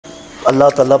अल्लाह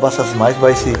ताला बस आजमाइश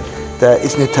भाई सी तो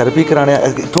इसने थेरेपी कराने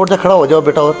थोड़ा सा खड़ा हो जाओ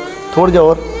बेटा और थोड़ा जा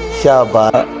और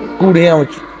शाबाश कूड़े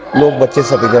लोग बच्चे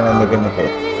सटे जाने निके निके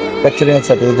कचरे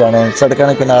सटे जाने सड़कों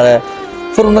के किनारे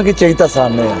फिर उन्होंने चाहिए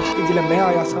सामने है मैं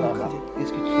आया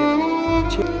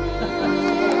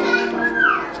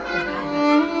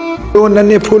तो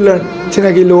नन्हे फूलन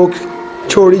जिन्हें कि लोग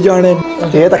छोड़ी जाने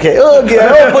ये तक है ओ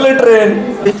गया बुलेट ट्रेन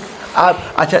आप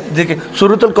अच्छा देखिए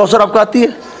सूरतुल कौसर आपको आती है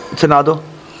सुना दो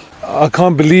I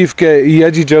can't believe के ये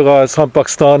जी जगह सब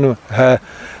पाकिस्तान है।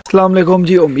 अस्सलाम वालेकुम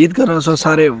जी, उम्मीद कर रहा हूँ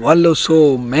सारे वालों सो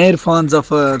मैं इरफान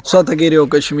जफर सा तक रहे हो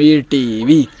कश्मीर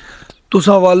टीवी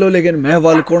तुसा वालो लेकिन मैं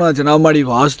वाल कोना जनाब माड़ी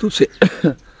आवाज़ तुसे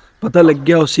पता लग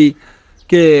गया उसी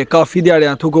के काफ़ी दिहाड़े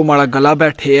हाथों को माड़ा गला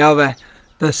बैठे आवा है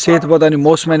तो सेहत पता नहीं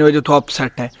मौसम ने वजह तो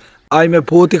अपसेट है। आज मैं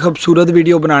बहुत ही खूबसूरत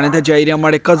वीडियो बनाने थे जा रहा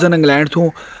हमारे कज़न इंग्लैंड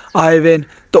तो आए हुए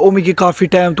तो वो मिगी काफ़ी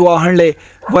टाइम तो आहन ले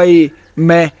भाई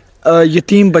मैं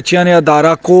यतीम बच्चियां ने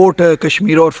अदारा coat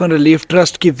Kashmir orphan relief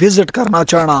trust की विज़िट करना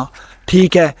चाहना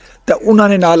ठीक है तो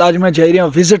उन्होंने नाल आज मैं जा रहा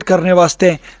विज़िट करने वास्ते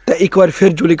तो एक बार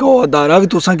फिर जुली का अदारा भी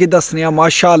तुसा की दसने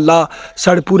माशाअल्लाह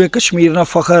साढ़े पूरे कश्मीर ना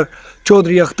फ़ख्र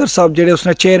चौधरी अख्तर साहब जेडे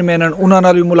उसने चेयरमैन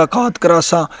उन्होंने भी मुलाकात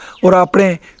करासा और अपने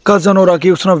कज़न और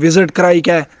की उसने विज़िट कराई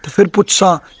कै तो फिर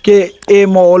पुछसा कि ये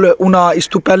माहौल उन्हें इस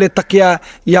तो पहले तकिया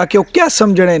या कि वो क्या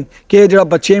समझने कि जो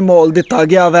बच्चे माहौल दिता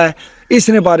गया वै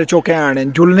इसने बारे चो कह आने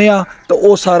जुलने तो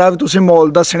वो सारा भी तुम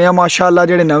माहौल दसने माशाअल्लाह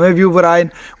जेडे नवे व्यूवर आए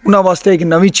उन्होंने वास्ते एक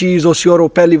नवी चीज़ उसी और वो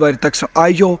पहली बार तक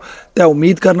आई हो तो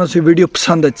उम्मीद करना सी वीडियो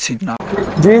पसंद अच्छी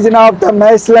जनाब जी जनाब तो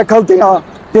मैं इसलिए खलती हाँ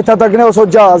जितना तक ने उस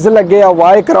जहाज लगे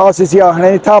वाए क्रॉस इसी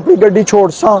आखने इतना अपनी गड्डी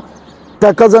छोड़ सा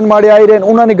तो कज़न माड़े आई रहे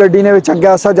उन्होंने गड्डी ने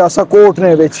अग्या सा जासा कोट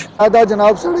ने कहता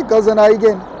जनाब साढ़े कज़न आई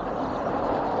गए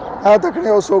है तक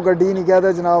ने उस गड्डी नहीं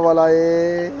कहता जनाब वाला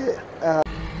ये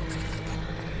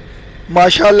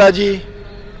माशाअल्लाह जी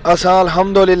असां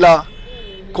अल्हम्दुलिल्लाह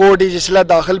कोट ही जिसले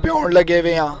दाखिल पे होने लगे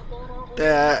हुए हाँ तो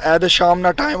ऐद शाम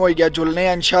ना टाइम हो गया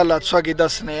जुलने इंशाअल्लाह तुसा की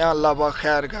दसने अल्लाह पाक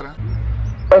खैर करें।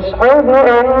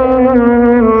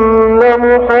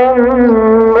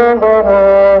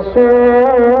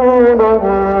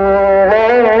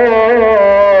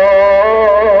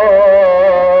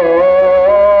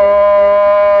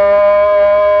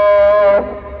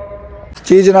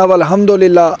 जी जनाब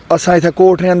अल्हम्दुलिल्लाह असा इतना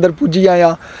कोट ने अंदर पुजी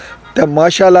आया तो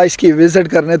माशाअल्लाह इसकी विज़िट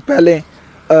करने तो पहले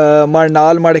मारे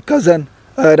नाल माड़े कज़न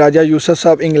राजा यूसुफ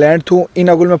साहब इंग्लैंड तो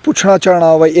इन्हों को मैं पूछना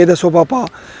चाहना भाई ये दसो पापा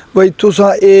भाई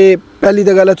तुसा ये पहली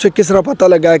तो गल किस तरह पता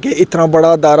लगा कि इतना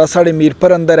बड़ा दारा साढ़े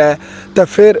मीरपुर अंदर है तो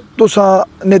फिर तुसा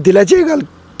ने दिल च गल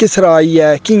किस तरह आई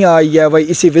है कियां आई है भाई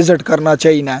इसी विज़िट करना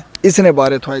चाहिए ना इसने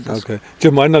बारे थोड़ा ओके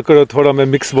जो मन ना करो थोड़ा मैं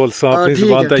मिक्स बोल सा अपनी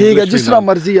जुबान तक ठीक है जिस तरह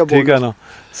मर्जी है ठीक है ना।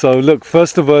 So look,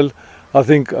 first of all, I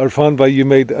think Irfan bhai, you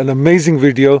made an amazing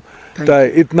video.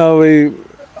 That itna way,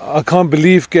 I can't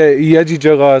believe के ये जी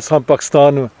जगह सब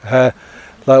पाकिस्तान है,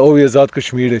 like oh ये Azad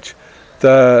Kashmir etch.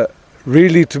 That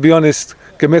really, to be honest,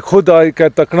 कि मैं खुद आई के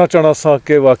तकना चाहना सा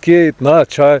कि वाकई इतना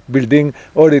अच्छा है बिल्डिंग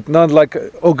और इतना like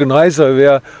organize हो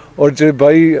गया और जो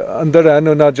भाई अंदर है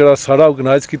ना जरा सारा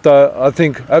organize किया, I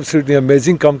think absolutely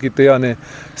amazing काम किते आने.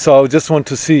 So I just want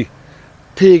to see.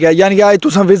 ठीक है यानी कि आज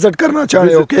तुम विजिट करना चाह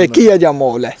रहे हो कि की है जा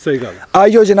माहौल है सही गल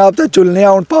आइयो जनाब तो चुलने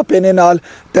हूँ पापे ने नाल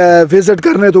तो विजिट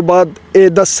करने तो बाद ये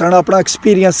दसन अपना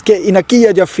एक्सपीरियंस कि इन्हें की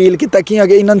है जा फील किया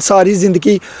कि इन्होंने सारी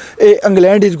जिंदगी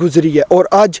इंग्लैंड गुजरी है और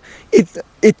अज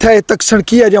इतना तकसन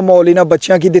की है जा माहौल इन्होंने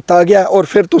बच्चों की दिता गया और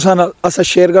फिर तुसा असा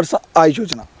शेयर कर आइयो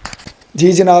जनाब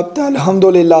जी जनाब तो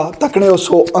अल्हम्दुलिल्लाह तकने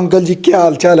उसो अंकल जी क्या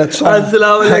हाल चाल है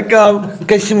अस्सलाम वालेकुम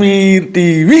कश्मीर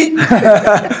टीवी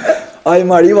आज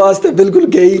माड़ी वास्ते बिल्कुल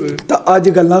गई तो अज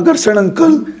गल्ला कर सन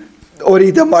अंकल और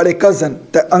इधर माड़े कज़न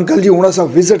तो अंकल जी हूँ अस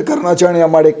विजिट करना चाहने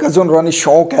माड़े कज़न रानी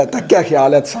शौक है तो क्या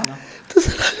ख्याल है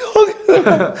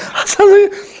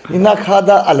इन्ना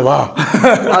खादा हलवा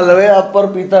हलवे पर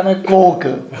पीता ने कोक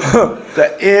तो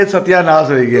ये सत्यानाश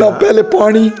हो गया पहले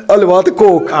पानी हलवा तो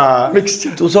कोक मिक्स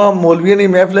तुसा मौलवी नहीं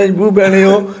महफिल बू बहने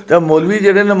हो तो मौलवी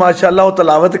जेडे ने माशाअल्लाह वो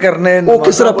तलावत करने वो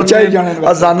किस तरह पचाई जाने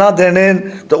अजाना देने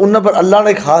तो उन पर अल्लाह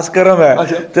ने खास करम है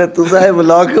तो तुसा ये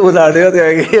ब्लॉग बना रहे हो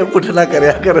तो पुछना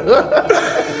करया करो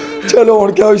चलो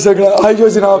और क्या हो सकता आइयो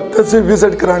जनाब तस्वीर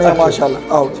विजिट कराने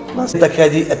माशाअल्लाह आओ बस देखिए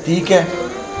जी अतीक है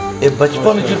ये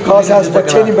बचपन खास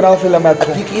बच्चे नहीं बना फिल्म है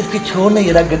अतीक इसकी छोड़ नहीं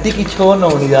यार गड्डी की छोड़ ना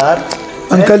होनी यार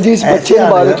अंकल जी इस बच्चे के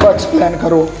बारे में एक्सप्लेन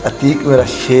करो अतीक मेरा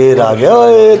शेर आ गया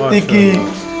ओए अतीकी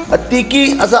अतीकी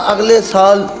असा अगले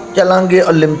साल चलेंगे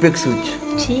ओलंपिक्स विच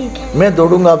ठीक है मैं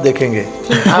दौड़ूंगा आप देखेंगे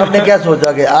आपने क्या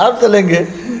सोचा कि आप चलेंगे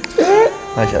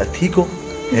अच्छा ठीक हो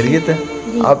खैरियत है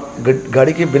आप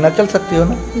गाड़ी के बिना चल सकते हो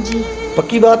ना जी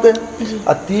पक्की बात है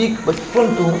अतीक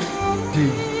बचपन तो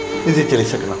जी इसे चली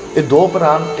सकना। ये दो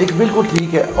प्राण, एक बिल्कुल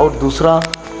ठीक है और दूसरा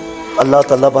अल्लाह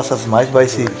ताला बस आजमाइश भाई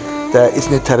सी तो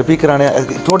इसने थेरेपी कराने।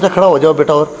 थोड़ा जा खड़ा हो जाओ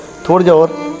बेटा, और थोड़ा जा और,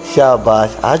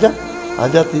 शाबाश, आ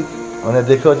जाती उन्हें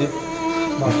देखो जी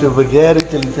इसके बगैर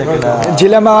चली सकना।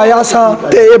 जिले में आया सा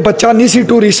ते ये बच्चा नहीं सी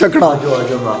टूरी सकना,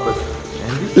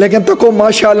 लेकिन तको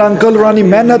माशाल्लाह अंकल रानी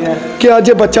मेहनत कि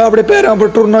अज बच्चा अपने पैरों पर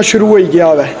टुरना शुरू हो गया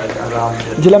है।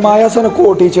 जिले में आया सा ना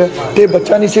कोटी च ते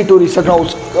बच्चा नहीं सी टूरी सकना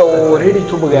उस रेडी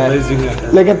तो बगैर,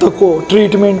 लेकिन तको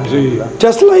ट्रीटमेंट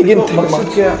जस्ट लाइक इन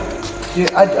कि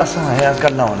अज असा है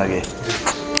करना होना गए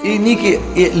ये नहीं कि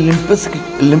ये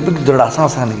ओलंपिक दौड़ासा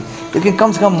आसान नहीं, लेकिन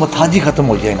कम से कम मुताजी खत्म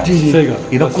हो जाए ना,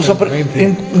 यू नो कुछ पर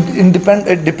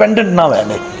डिपेंडेंट ना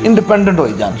होने, इंडिपेंडेंट हो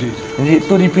जान जी।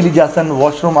 टूरी पीली जा सन,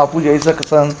 वॉशरूम आपू जा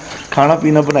सकन, खाना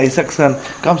पीना बनाई सकन,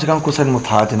 कम से कम कुछ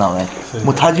मुताज ना हो।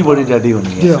 मुताजी बड़ी रेडी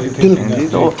होनी है जी।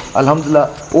 तो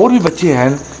अल्हम्दुलिल्लाह और भी बच्चे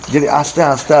हैं जो आस्ते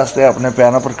आस्ते आस्ते अपने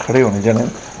पैरों पर खड़े होने जाने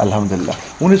अल्हम्दुलिल्लाह।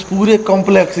 हूँ इस पूरे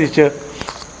कॉम्पलैक्स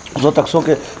उस तक सो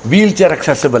के व्हील चेयर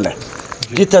एक्सैसिबल है,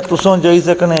 जिथे तुसों जाई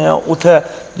सकने हैं उथे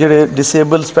जेडे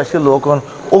डिसेबल स्पैशल लोग होन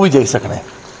वो भी जाई सकने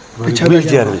व्हील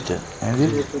चेयर विच हैं जी।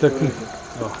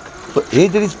 तो ये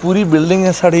जी पूरी बिल्डिंग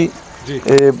है साड़ी,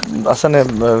 असन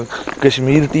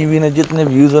कश्मीर टीवी ने जितने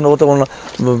व्यूज़ हैं वो तो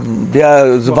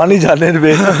जुबानी जाने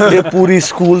पे ये पूरी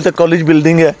स्कूल ते कॉलेज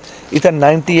बिल्डिंग है। इतना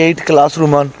 98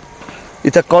 क्लासरूम हैं,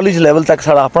 इतना कॉलेज लेवल तक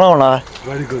साड़ा अपना होना है।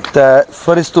 तो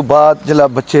फिर इस तो बाद जिला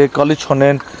बच्चे कॉलेज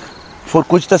होने फिर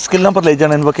कुछ तो स्किलों पर ले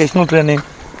जाने वोकेशनल ट्रेनिंग,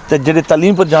 तो जेडे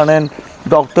तालीम पर जाने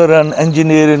डॉक्टर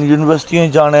इंजीनियर यूनिवर्सिटियाँ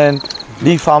जाने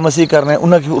डी फार्मेसी करने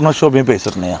उन्हें शोबे भेज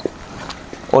सकते हैं।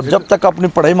 और जब तक अपनी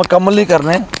पढ़ाई मुकम्मल नहीं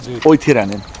करने वो इतने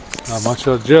रहने।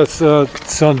 माशाल्लाह जिस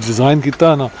डिज़ाइन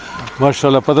किया ना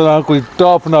माशाल्लाह, पता ना कोई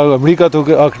टॉप ना अमेरिका तो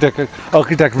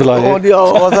आर्किटेक्ट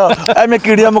बुलाया मैं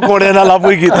कीड़िया मकोड़े ना लाभ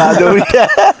किया जो भी है।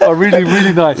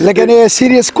 really nice। लेकिन ये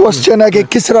सीरियस क्वेश्चन है कि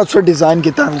किस तरह से डिजाइन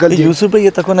किया अंकल जी? यूसुफ भाई ये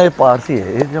तक ना ये पहाड़ सी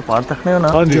है, ये जो पहाड़ तकने हो ना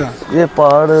ये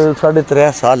पहाड़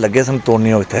 3.5 साल लगे सन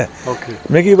तोड़ने होते हैं।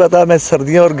 मैं की पता मैं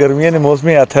सर्दियाँ और गर्मियाँ ने मौसम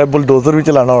आता है बुलडोजर भी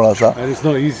चलाना होना सा,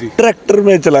 ट्रैक्टर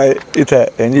में चलाए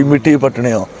इतने जी मिट्टी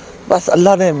पटने हो। बस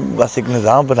अल्लाह ने बस एक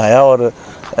निज़ाम बनाया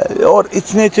और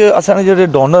इसने असाने जो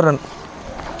डोनर हैं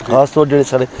खास तौर जो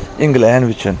सारे इंग्लैंड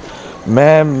विच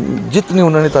मैं जितनी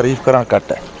उन्होंने तारीफ करा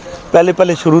घट है।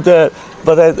 पहले शुरू तो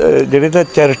पता है जेडे तो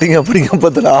चैरिटियां बड़ी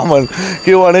बदनाम हैं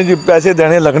कि वो आने जी पैसे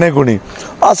देने लगने को नहीं।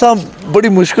 असा बड़ी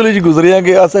मुश्किल गुजरे हैं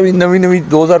कि असा भी नवी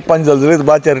 2005 जलजले के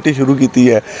बाद चैरिटी शुरू की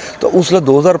है। तो उसले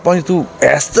 2005 तो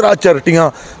इस तरह चैरिटियां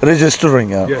रजिस्टर हुई।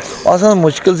 असा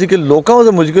मुश्किल सी कि लोगों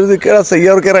से मुश्किल से क्या सही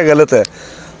है और क्या गलत है।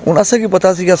 हूँ असा की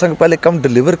पता सी कि असा पहले कम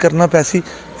डिलीवर करना पैसी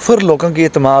फिर लोगों की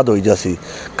एतमाद हो जासी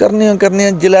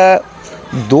करने जिला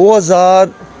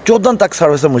 2014 तक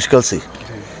साढ़े से मुश्किल सी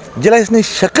जिला इसने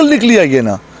शक्ल निकली आई है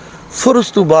ना फिर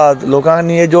उस तो बाद लोगों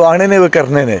ने जो आने ने वे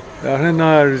करने ने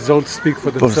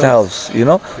यू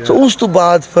नो। सो उस तो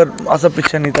बाद फिर असा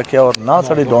पीछे नहीं तकिया और ना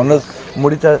साढ़े डोनर्स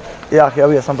मुड़ी तो ये आखिया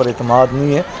भी असा पर एतमाद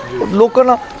नहीं है लोगों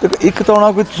ना। एक तो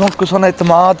होना कोई किसी ने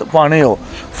एतमाद पाने हो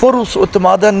फिर उस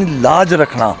एतमाद लाज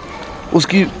रखना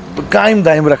उसकी कायम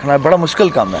दायम रखना बड़ा मुश्किल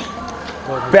काम है।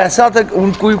 पैसा तक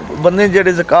उन कोई बंदे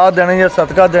जेडे ज़कात देने या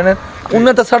सदका देने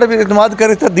उन्हें तो साढ़े इतमाद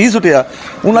करे तो दी सुटिया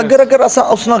हूँ अगर असा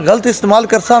उसना गलत इस्तेमाल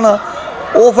करसा ना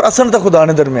वो फिर असन तो खुदा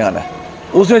ने दरम्यान है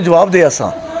उसने जवाब दे असा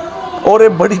और ये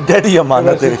बड़ी डैडी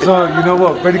अमानत है। You know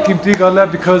what, बड़ी कीमती गल है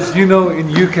because you know in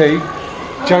UK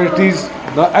charities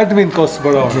the admin costs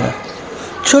बड़ा होता है।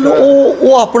 चलो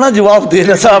वो अपना जवाब दे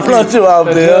रहा था अपना जवाब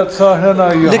दे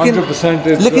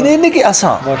लेकिन ये नहीं कि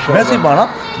असा मैं तो बाना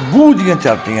बूझ दियाँ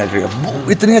चैरिटियां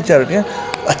इतनी चैरिटियां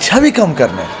अच्छा भी कम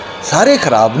करने सारे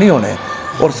खराब नहीं होने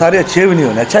और सारे अच्छे भी नहीं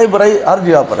होने। अच्छाई बुराई हर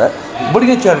जगह पर है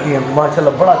बड़ी चैरिटियां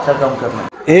माशाल्लाह बड़ा अच्छा काम करना।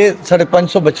 ये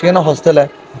 550 बच्चियां ना हॉस्टल है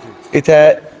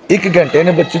इतने 1 घंटे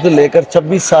ने बच्ची तो लेकर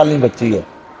 26 साल की बच्ची है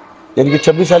यानी कि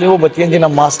 26 साल वो बच्चियां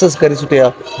जिन्हें मास्टर्स करी सुटिया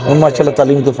उन माशाल्लाह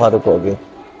तालीम तो फारूक हो गए।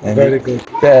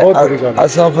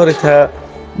 असा फिर इतना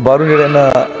बाहरों जो ना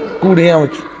कूड़िया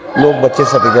लोग बच्चे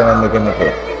सटे जाने निके निके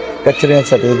कचरे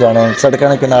सटे जाने सड़कों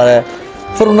के किनारे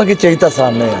फिर उन्होंने चाहिए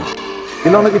सामने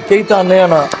जिला उन्होंने चाहिए आने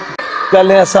ना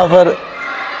पहले असा फिर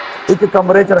एक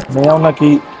कमरे च रखने उन्हें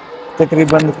की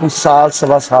तकरीबन कुछ साल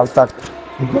सवा साल तक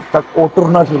वो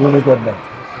टुरना शुरू नहीं करना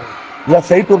या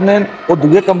सही टुरने वो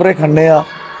दूसरे कमरे खड़ने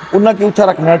उन्हें की उत्थे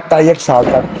रखना 2.5 साल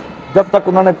तक जब तक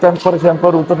उन्होंने पैंपर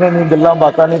शैंपर उतरने नहीं गल्लां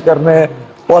बातें नहीं करने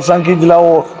और असा की जिला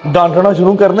वो डांटना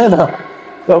शुरू करने ना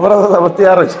तो बड़ा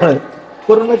तैयार हो जाए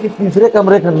फिर उन्होंने तीसरे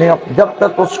कमरे खड़ने जब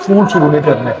तक वो स्कूल शुरू नहीं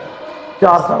करने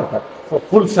 4 साल तक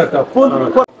फुल सेटअप फुल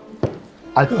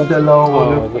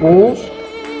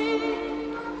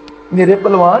मेरे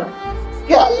पहलवान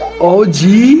क्या ओ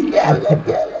जी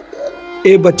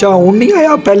ये बच्चा हूं नहीं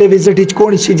आया पहले विजिट इच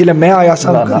कौन सी जिले मैं आया सा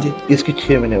अंकल जी इसकी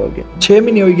 6 महीने हो गए 6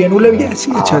 महीने हो गए उले भी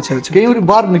ऐसी अच्छा अच्छा अच्छा कई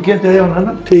बार निकल जाए होना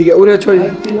ना ठीक है उरे अच्छा जी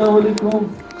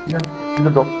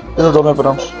इधर दो मैं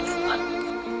पढ़ाऊं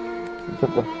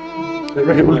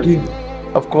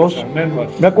ऑफ कोर्स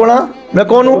मैं कौन हूं मैं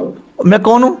कौन हूं मैं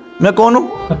कौन हूं मैं कौन हूं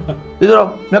इधर आओ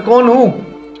मैं कौन हूं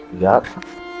यार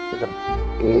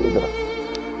इधर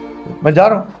मैं जा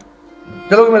रहा हूं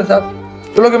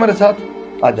चलोगे मेरे साथ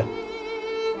आजा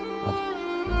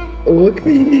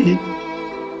ओके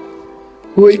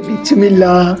ओए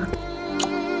बिस्मिल्लाह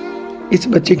इस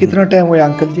बच्चे कितना टाइम हुआ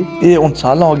अंकल जी ये 9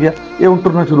 साल हो गया ये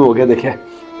उठना शुरू हो गया देखे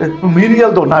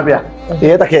मीरियल दौड़ना पिया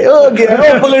ये तक हो गया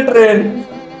बुलेट ट्रेन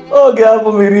हो गया वो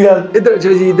मीरियल इधर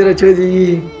अच्छो जी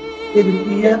ये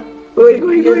रुकिया ओए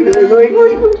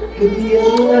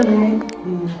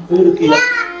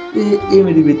ये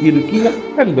मेरी बेटी रुकिया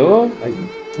Hello.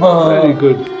 हाँ Very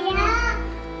good.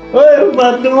 ओए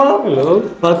फातिमा हेलो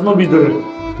फातिमा भी इधर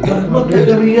फातिमा क्या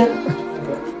कर रही है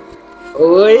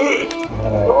ओए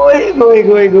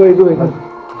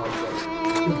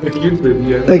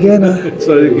देखे ना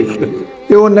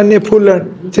ये वो नन्हे फूलन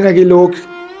जिन्हें कि लोग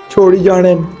छोड़ी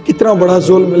जाने कितना बड़ा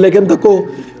जुल्म लेकिन देखो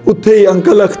उत्थे ही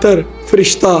अंकल अख्तर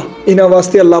फरिश्ता इन्हें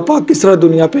वास्ते अल्लाह पाक किस तरह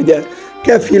दुनिया पे जाए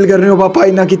क्या फील कर रहे हो पापा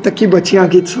इन्हें की तक्की बच्चियां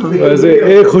की वैसे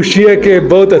एक खुशी है कि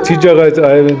बहुत अच्छी जगह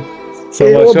आए हैं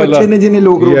बच्चे ने जिन्हें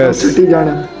लोग सिटी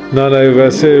जाना ना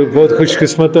वैसे बहुत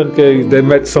खुशकिस्मत है कि they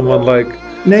met someone like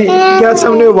नहीं क्या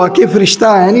सामने वाकई फरिश्ता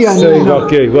है नहीं सही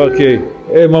वाकई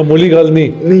ए मामूली गल नहीं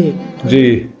जी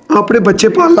अपने बच्चे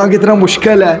पालना कितना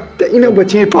मुश्किल है तो इन्हें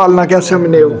बच्चे पालना क्या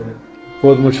समझने हो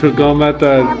बहुत मुश्किल काम है तो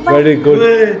very good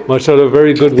माशाल्लाह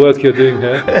very good work you're doing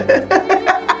है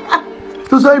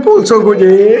तो सही बोल सको ये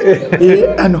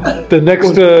the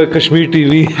next Kashmir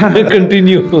TV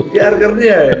continue यार कर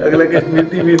दिया है अगला कश्मीर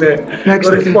टीवी ने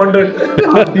कॉरेस्पोंडेंट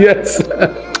yes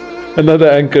another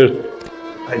anchor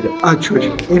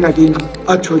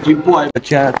अच्छो जी बॉय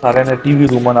बच्चे सारे ने टीवी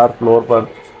रूम और फ्लोर पर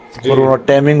और उन्होंने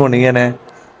टाइमिंग होनी है ने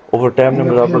ओवर टाइम ने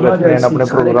मुताबिक रखने हैं अपने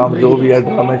प्रोग्राम जो भी है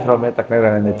ड्रामे श्रामे तक नहीं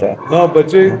रहने चाहिए ना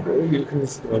बच्चे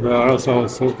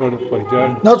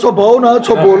ना सो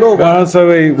बोलो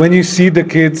when you see the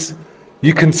kids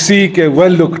you can see के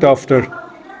well looked after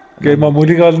के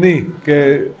मामूली गल नहीं के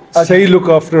सही look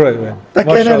after है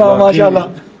माशाल्लाह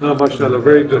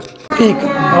very good ठीक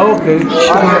okay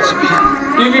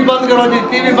टीवी बंद करो जी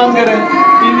टीवी बंद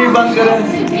करें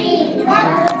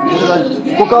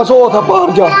वो कासो था पार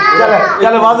जा चले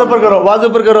आवाज ऊपर करो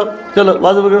चलो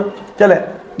आवाज ऊपर करो चले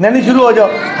नैनी शुरू हो जाओ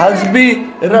हस्बी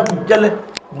रब चले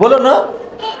बोलो ना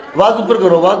आवाज ऊपर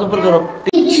करो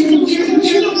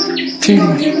ठीक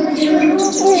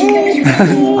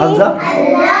हमजा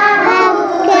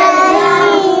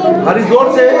हरी जोर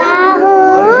से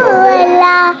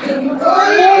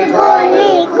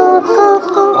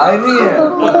आई नहीं है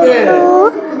पक्के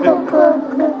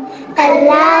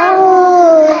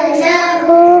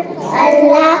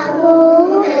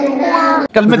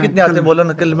कलमे कितने आते हैं बोलो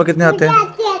ना कलमे कितने आते हैं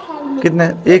कितने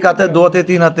एक आते हैं 2 आते हैं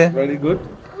 3 आते हैं very good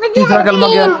तीसरा कलमा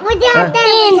क्या है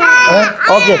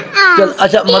ओके चल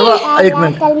अच्छा मरवा एक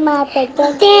मिनट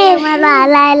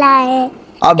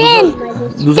आप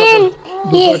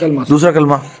दूसरा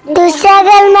कलमा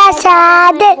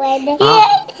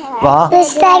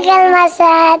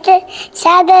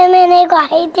शाद मैंने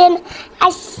दिन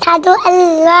अशहदु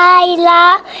अल्ला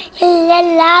इलाहा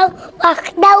इल्लल्लाह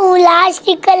वहदहु ला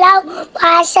शरीका लहु व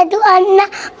अशहदु अन्ना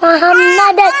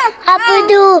मुहम्मदन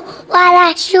अब्दुहु व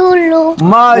रसूलुहु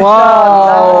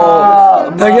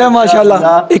माशाल्लाह माशाल्लाह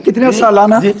ये कितने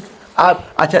सालाना जी आप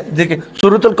अच्छा देखिए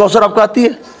सूरतुल कौसर आपको आती है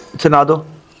सुना दो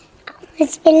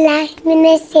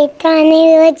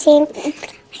बिस्मिल्लाहिर्रहमानिर्रहीम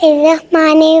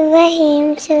रहमानिर्रहीम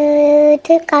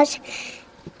सूरतुल कौसर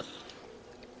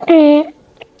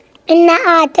इन्ना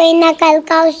आतैना कल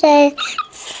कौसर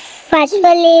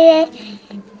फसली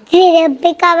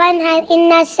रब्बिका वनहर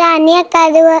इन्ना शानियका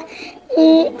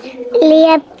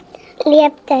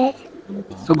लियब्तर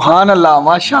सुभान अल्लाह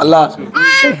माशाल्लाह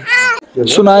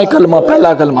सुनाए कलमा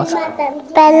पहला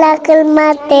कलमा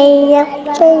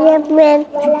तैयब में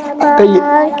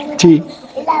जी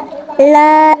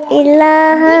ला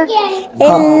इलाहा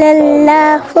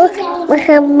इल्लल्लाह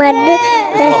मुहम्मद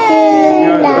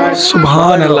रसूलुल्लाह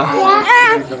सुभान अल्लाह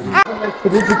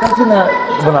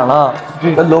बनाना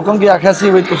तो लोगों की आख्या सी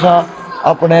भाई तुसा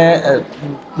अपने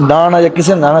नाना या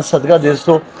किसी नाना सदका दे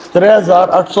सो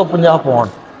 3850 पाउंड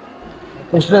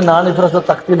उसने ना नहीं फिर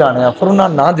तख्ती लाने फिर उन्हें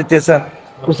ना दिते सन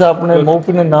कुछ अपने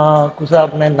मोपी ने ना कुछ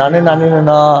अपने नाने नानी ने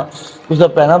ना कुछ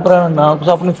भैन भरा ने ना कुछ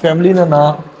अपनी फैमिली ने ना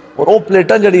और वो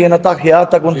प्लेटा जड़ी है ना तक याद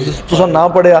तक तुसा ना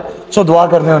पढ़िया सो दुआ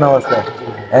करने होना वास्ते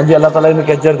हैं जी। अल्लाह ताला इन्हें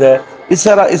कहजर दे। इस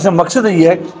सारा इसका मकसद ये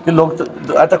है कि लोग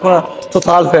तक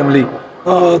तोथाल फैमिली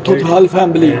तोथाल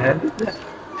फैमिली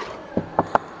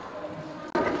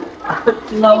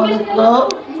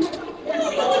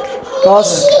बस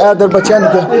इधर बच्चे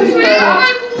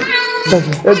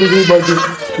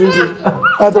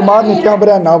तो मार निका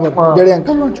बरा ना जेड़े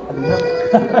अंकल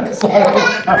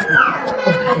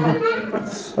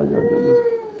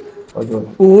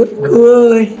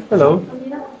हेलो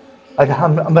अच्छा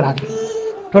हम अंबर हाथ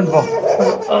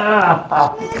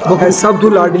सब तू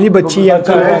लाडली बच्ची है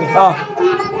अंकल।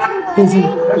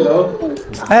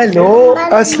 हेलो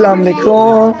अस्सलाम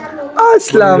वालेकुम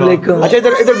अस्सलाम वालेकुम। अच्छा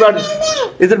इधर इधर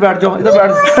बैठ जाओ इधर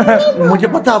बैठ मुझे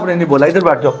पता आपने नहीं बोला इधर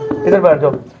बैठ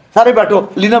जाओ सारे बैठो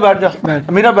लीना बैठ जा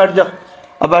मीरा बैठ जा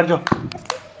अब बैठ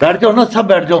जाओ ना सब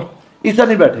बैठ जाओ ईसा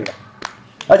नहीं बैठेगा।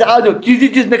 अच्छा आ जाओ चीजी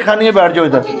जिसने खानी है बैठ जाओ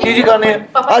इधर चीजी खानी है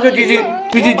आ जाओ चीजी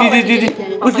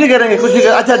कुछ नहीं करेंगे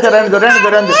अच्छा रहने दो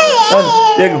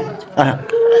देख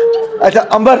अच्छा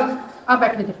अंबर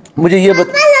मुझे ये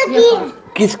बता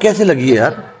कैसे लगी है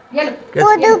यार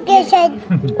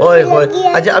ओए होए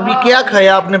अच्छा अभी क्या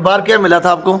खाया आपने बाहर क्या मिला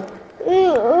था आपको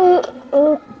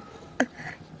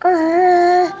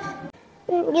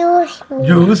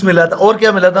जूस मिला था और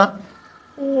क्या मिला था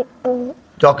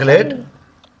चॉकलेट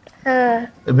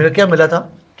मेरा क्या मिला था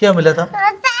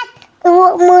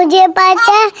मुझे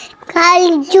पता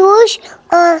खाली जूस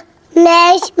और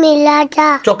मैश मिला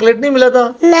था चॉकलेट नहीं मिला था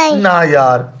नहीं ना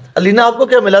यार अलीना आपको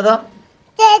क्या मिला था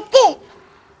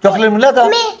चॉकलेट मिला था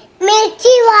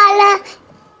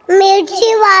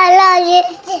मिर्ची वाला ये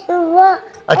वो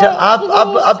अच्छा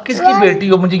आप किसकी बेटी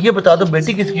हो मुझे ये बता दो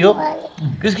बेटी किसकी हो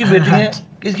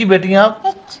किसकी बेटी हैं आप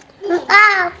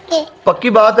आपके पक्की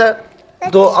बात है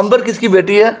तो अंबर किसकी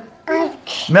बेटी है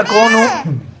मैं कौन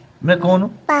हूँ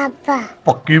पापा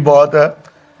पक्की बात है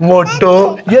मोटो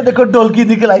ये देखो ढोलकी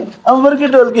निकल आई अंबर की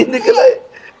ढोलकी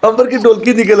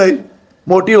निकल आई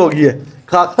मोटी हो गई है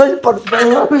खा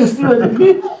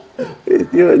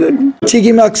अच्छी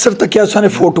की मैं अक्सर तक क्या उसने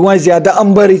फोटोआं ज्यादा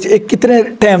अंबर एक कितने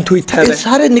टाइम थी था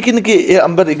सारे निके निके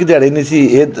अंबर एक दिहाड़े नहीं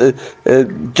सी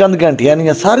चंद घंटियां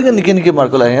नहीं सारे निके निके मार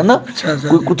को लाए हैं ना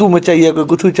कोई कुतु मचाई है कोई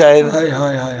कुतु चाहे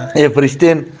ये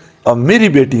फरिश्ते और मेरी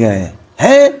बेटियां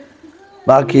हैं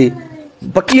बाकी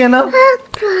पक्की है ना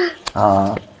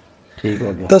हाँ ठीक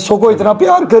हो गया दसो को इतना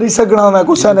प्यार करी सकना मैं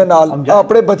गुस्सा ने नाल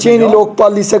अपने बच्चे ही नहीं लोग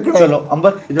पाली सकने चलो अंबर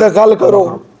तो गल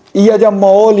करो ये जा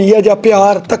माहौल ये जा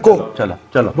प्यार तको चलो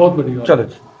बहुत बढ़िया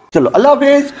चलो अल्लाह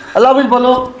हाफिज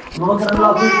बोलो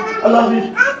अल्लाह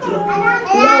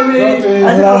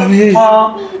हाफिज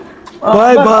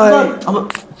बाय बाय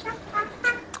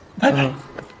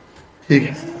ठीक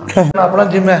है अपना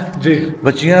जिम है जी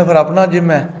बच्चियां फिर अपना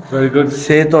जिम है वेरी गुड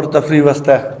सेहत और तफरी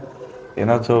वास्ते you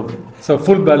know so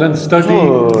full balance study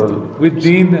with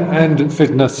deen and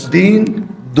fitness दीन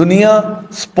दुनिया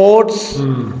स्पोर्ट्स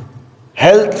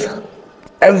हेल्थ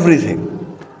एवरीथिंग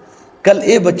कल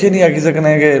ये बच्चे नहीं आखी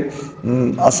सकने कि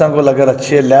असा को अगर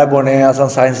अच्छे लैब होने असा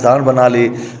साइंसदान बना ली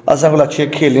असा को अच्छे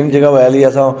खेलने जगह वह ली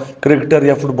असा क्रिकेटर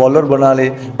या फुटबॉलर बना ली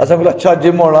असा को अच्छा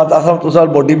जिम होना तो असा तुसा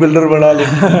बॉडी बिल्डर बना ली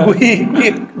कोई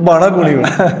बाना कोनी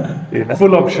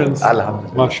full options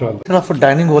माशाल्लाह तरफ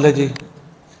डाइनिंग हॉल है जी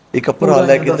एक अपर हॉल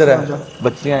है किधर है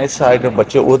बच्चियां इस साइड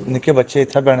बच्चे वो निके बच्चे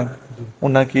इतना बहने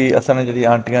उन्हें की असा ने जी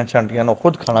आंटियां छांटियां ने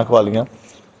खुद खाना खवा लिया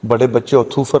बड़े बच्चे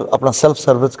उथू फिर अपना सेल्फ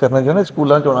सर्विस करने जो ना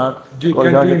स्कूलों चोना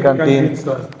कैंटीन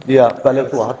जी हाँ पहले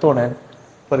तो हाथ धोने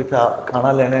फिर इतना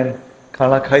खाना लेने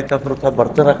खाना खाई था फिर उतना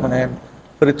बर्तन रखने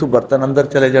फिर इतू बर्तन अंदर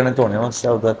चले जाने धोने वास्ते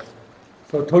उधर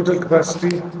so total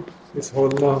capacity is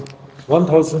whole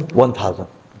 1000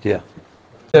 जी हाँ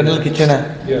जनरल किचन है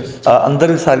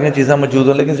अंदर भी सारी चीज़ें मौजूद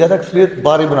हैं लेकिन ज़्यादा अक्सरियत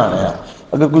बाहर ही बनाने हैं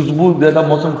अगर कुछ ज़्यादा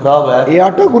मौसम खराब है ये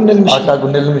आटा गुनने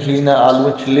मशीन है आलू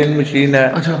छिलने मशीन है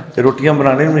रोटियां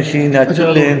बनाने की मशीन है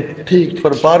चूल्हे ठीक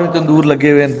पर बाहर भी तंदूर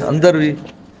लगे हुए हैं अंदर भी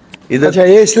इधर अच्छा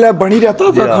ये इसलिए बनी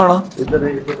रहता था खाना इधर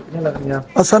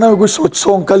ऐसा ना कुछ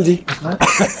सोचो अंकल जी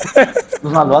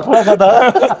हलवा थोड़ा खाता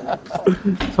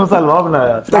हलवा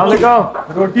बनाया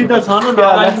रोटी तो सानू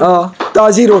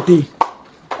ताजी रोटी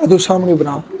तो सामने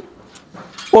बना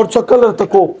और चक्कर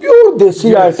तको प्योर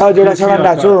देसी आटा जेड़ा सारा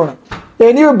नेचुरल होना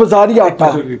ये नहीं बाजारी आटा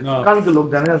कल के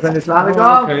लोग जाने अस्सलाम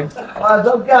वालेकुम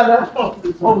सब क्या हाल है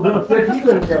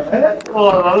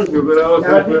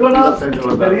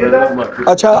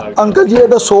अच्छा अंकल जी ये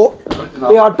दसो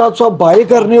ये आटा सब बाय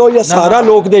करने हो या सारा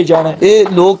लोग दे जाना ये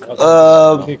लोग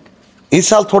इस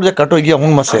साल थोड़ा जा कट हो गया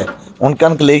हूं मसे ਹੁਣ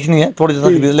ਕਣਕ ਲੇਖ ਨਹੀਂ ਹੈ थोड़ी ज़्यादा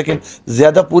खरीद लेकिन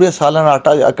ज़्यादा पूरे साल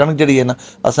आटा कणक जी है ना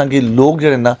असा की लोग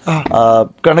जड़े ना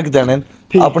कणक देने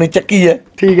अपनी चक्की है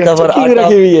ठीक है चक्की भी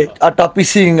रखी हुई है आटा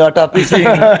पीसिंग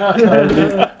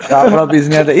अपना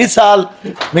पीसने इस साल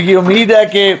मेरी उम्मीद है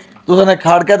कि तुसने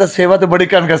खाड़ के सेवा तो बड़ी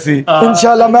कणक सी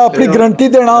इंशाल्लाह मैं अपनी गारंटी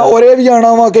देना और ये भी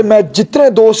आना वा कि मैं जितने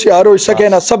दोस्त यार हो सके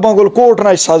ना सब को कोट ना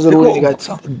हिस्सा जरूर देगा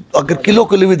हिस्सा अगर किलो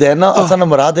भी देना असा ना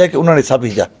मुराद है कि उन्होंने हिस्सा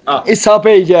भेजा हिस्सा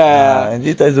भेजा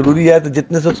जी तो जरूरी है तो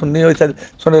जितने से सुननी हो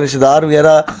सुने रिश्तेदार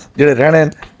वगैरह जेडे रहने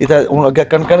इधर अगर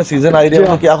कणक सीजन आई रही है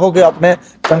कि आखो कि अपने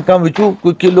कणकों विचों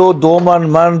कोई किलो 2 मन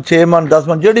 6 मन 10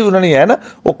 मन जेडी उन्होंने है ना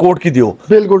वो कोट की दियो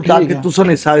बिल्कुल ताकि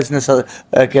तुसने हिस्सा इसने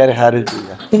कह रहे है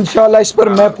इंशाल्लाह इस पर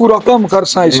मैं पूरा काम कर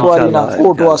सा इस वाली ना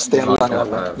कोट वास्ते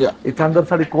इतना अंदर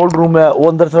साड़ी कोल्ड रूम है वो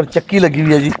अंदर साड़ी चक्की लगी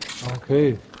हुई है जी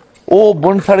ओके वो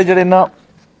बुन साड़े जड़े ना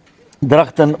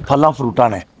दरख्त फलां फ्रूटां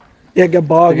ने एक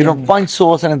बाग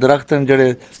 500 सने दरख्त हैं जड़े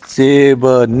सेब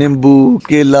नींबू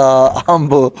केला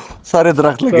अंब सारे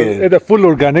दरख्त लगे इधर फुल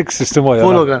ऑर्गेनिक सिस्टम होया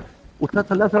फुल होगा उतना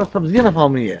थल्ला सारा सब्जियां ना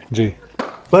फार्म ही है जी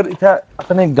पर इतना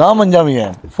अपने गांव मंजा भी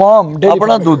है फार्म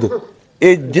अपना दूध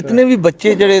ये जितने भी बच्चे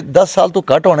जड़े 10 साल तो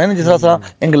घट होने जिस तरह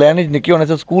इंग्लैंड में निके होने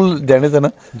से स्कूल जाने से ना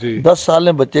 10 साल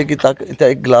में बच्चे की तक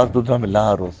एक गिलास दूध में मिलना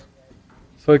हर रोज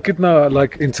सो कितना like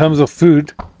in terms of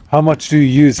food how much do you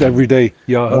use every day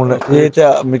या ये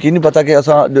तो मिकी नहीं पता कि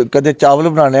असा कदे चावल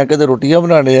बनाने हैं कदे रोटियां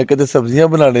बनाने हैं कदे सब्जियां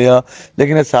बनाने हैं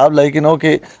लेकिन हिसाब लाई कि नो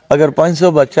कि अगर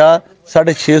 500 बच्चा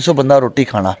 650 बंदा रोटी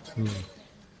खाना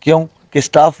क्यों कि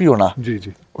स्टाफ भी होना जी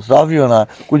जी स्टाफ भी होना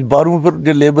कुछ बारू पर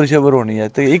जो लेबर शेबर होनी है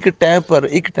तो एक टाइम पर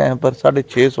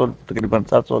 650 तकरीबन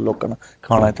 700 लोग का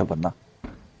खाना है बनना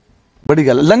बड़ी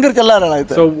गल लंगर चला रहा है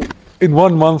सो इन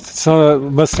 1 मंथ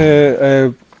मसे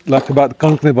लाइक अबाउट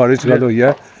कणक ने बारिश गल हुई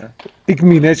है एक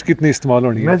महीने च कितनी इस्तेमाल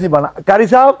होनी है मैं सी बना कारी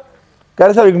साहब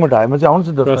एक मिनट आए मैं चाहूं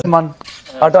से 10 मन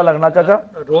आटा लगना चाचा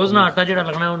रोज ना आटा जेड़ा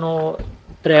लगना है उनो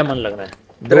 3 मन लगना है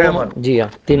 3 मन जी हां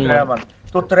 3 मन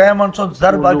तो 3 मन सो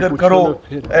जरब अगर करो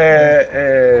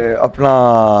अपना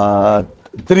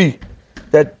 3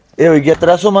 ते ये हो गया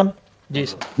 300 मन जी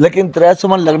सर लेकिन 300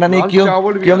 मन लगना नहीं क्यों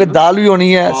क्योंकि दाल भी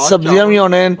होनी है सब्जियां भी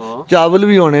होने चावल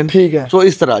भी होने ठीक है तो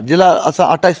इस तरह जिला असा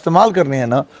आटा इस्तेमाल करने हैं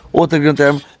ना वो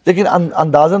तकरीबन लेकिन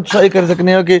अंदाजन तुम ये कर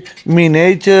सकते हो कि महीने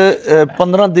च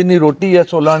 15 दिन ही रोटी है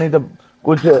 16 नहीं तो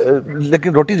कुछ लेकिन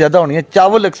रोटी ज्यादा होनी है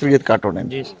चावल अक्सरियत घट होने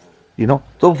यू नो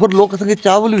तो फिर लोग कहेंगे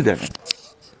चावल भी देने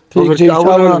तो फिर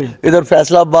चावल इधर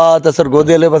फैसलाबाद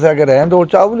सरगोदे वाले पास अगर रहें तो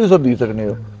चावल ही सब दी सकने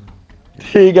हो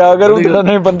ठीक है अगर उधर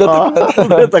नहीं बंदे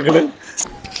तकड़े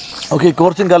ओके एक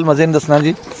और गल मजे ने दसना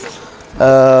जी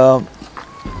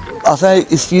असा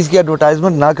इस चीज़ की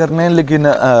एडवर्टाइजमेंट ना करने लेकिन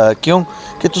क्यों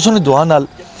कि तुसां दी दुआ नाल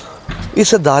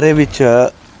इस अदारे विच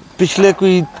पिछले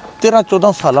कोई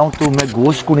 13-14 सालों तो मैं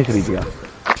गोश्त को नहीं खरीदिया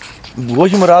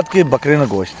गोश्त मुराद के बकरे ने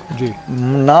गोश्त जी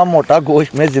ना मोटा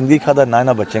गोश्त मैं जिंदगी खाता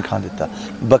ना बच्चे खा देता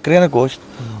बकरे ने गोश्त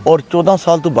और 14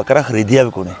 साल तो बकरा खरीदिया भी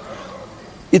को नहीं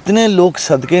इतने लोग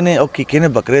सदके ने और कीके ने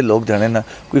बकरे लोग देने ना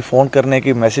कोई फ़ोन करने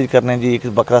की मैसेज करने जी एक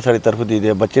बकरा साड़ी तरफ दे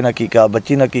दिया बच्चे ना कीका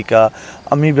बच्ची ना कीका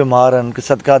अम्मी बीमार हैं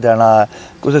सदका देना है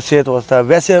कुछ सेहत वास्ता है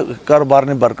वैसे कारोबार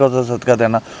ने बरकत सदका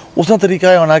देना उसका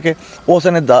तरीका होना कि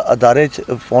उसने अदारे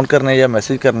फ़ोन करने या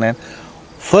मैसेज करने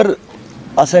फिर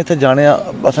असें इत्थे जाने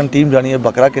असें टीम जानी है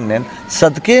बकरा किन्ने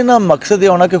सदके ना मकसद ये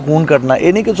होना कि खून कटना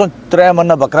ये नहीं कि तुम 3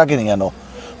 मन बकरा किनिया नो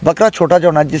बकरा छोटा जो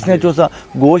होना जिसने जो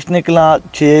गोश्त निकला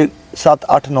 6 7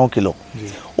 8 9 किलो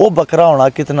वो बकरा होना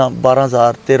कितना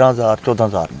 12,000 13,000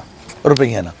 14,000 ना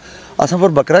रुपये ना असें फिर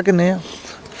बकरा किन्ने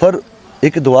फिर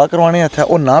एक दुआ करवाने है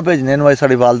वो ना भेजने भाई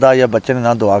साड़ी वालदा या बच्चे ने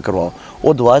ना दुआ करवाओ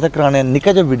वो दुआ तो कराने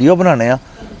निक्का जो वीडियो बनाने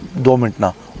 2 मिनट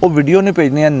ना वो वीडियो नहीं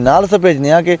भेजने नाल से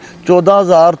भेजने कि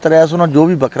 14,300 ना जो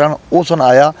भी बकरा वो सन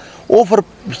आया वो फिर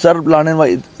सर लाने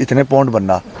भाई इतने पाउंड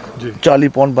बनना 40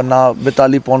 पाउंड बनना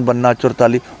 42 पाउंड बनना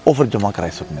 44 वो फिर जमा कराई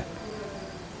सकने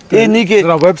ये नहीं कि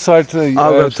वेबसाइट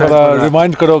थोड़ा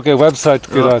रिमाइंड करो कि वेबसाइट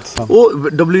के वो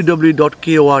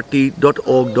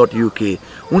www.kot.org.uk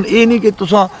हूँ ये नहीं कि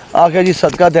तुसा आखिया जी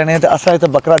सदका देने तो असा इतना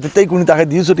बकरा दिता ही कोई ताकि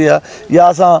दी सुटिया या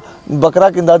असा बकरा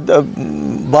किंदा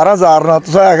 12,000 ना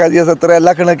तुसा आखिया जी असा 3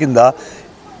 लाख ना किंदा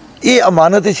ये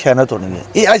अमानत ही खयानत होनी है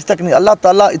ये अज तक नहीं अल्लाह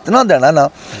ताला इतना देना ना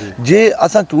जे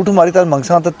असा झूठ मारी तो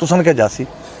मंगसा तो तुसन क्या जासी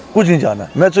कुछ नहीं जाना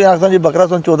मैं तो आखता जी बकरा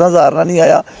सुन 14,000 ना नहीं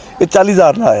आया ये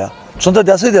 40,000 ना आया सुन तो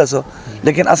जैसे जैसो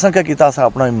लेकिन असा क्या किया असा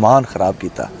अपना ईमान खराब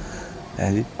किया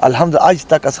है जी अलहमद आज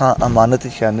तक असा अमानत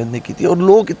खयानत नहीं की और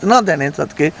लोग इतना देने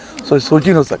सदके सोच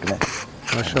ही नहीं सकने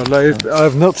माशाल्लाह I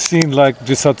have not seen like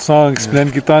जिस सॉन्ग एक्सप्लेन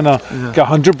किया ना कि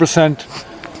 100%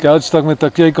 कि आज तक मैं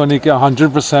तकिया ही कोनी कि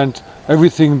 100%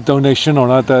 एवरीथिंग डोनेशन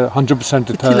होना था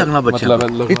 100% इत्थी लगना बच्चे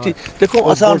मतलब इत्थी देखो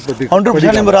असा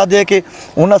 100% ने मुराद है कि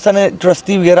हुन असा ने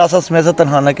ट्रस्टी वगैरह असा समेत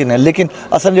तनखा ना किने लेकिन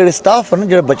असा जेडे स्टाफ है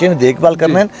जेडे बच्चे ने देखभाल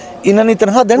करना है इन्हां ने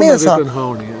तनखा देनी है असा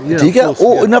ठीक है वो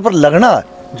इन्हां पर लगना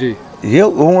जी ये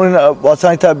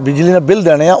असा इतना बिजली ना बिल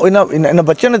देने इन्हें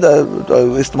बच्चे ने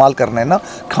इस्तेमाल करना है ना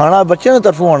खाना बच्चे ने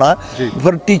तरफों होना है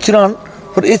फिर टीचरां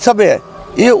फिर ये सब है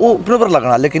ये अपने पर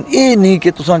लगना लेकिन ये नहीं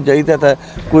कि तुसा चाहिए था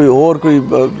कोई और कोई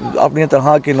अपनी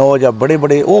तरह के नो या बड़े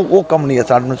बड़े वो कम नहीं है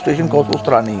एडमिनिस्ट्रेशन को उस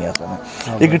तरह नहीं है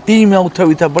एक टीम है उत्थे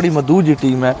भी था बड़ी मदूद जी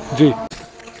टीम है जी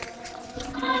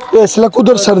इसलिए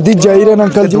कुदर सर्दी जाई रहे ना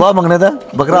अंकल जी दुआ मंगने था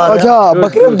बकरा अच्छा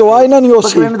बकरे दुआ इना नहीं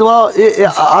होसी बकरे दुआ ये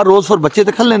हर रोज फिर बच्चे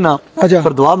ते खल लेना अच्छा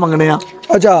फिर दुआ मंगने आ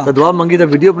अच्छा तो दुआ मंगी तो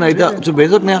वीडियो बनाई था उसे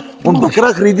भेज सकने उन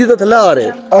बकरा खरीदी तो थल्ला आ रहे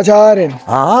अच्छा आ रहे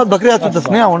हाँ बकरे तो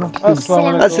दसने आओ ना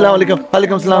अस्सलाम वालेकुम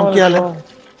वालेकुम सलाम क्या हाल है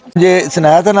ये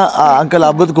सुनाया था ना अंकल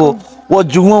आबद को वो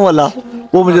जुओं वाला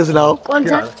वो मुझे सुनाओ कौन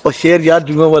सा वो शेर यार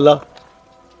जुओं वाला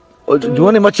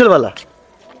जुओं ने मच्छर वाला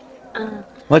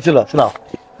सुनाओ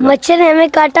मच्छर ने हमें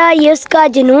काटा ये उसका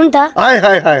जुनून था हाय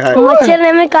हाय हाय हाय मच्छर ने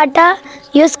हमें काटा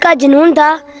ये उसका जुनून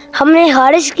था हमने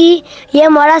हारिश की ये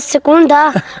हमारा सुकून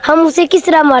था हम उसे किस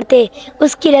तरह मारते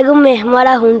उसकी रगम में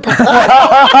हमारा खून था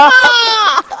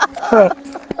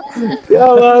क्या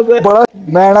बात है बड़ा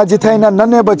मैं ना जिथे इन्हां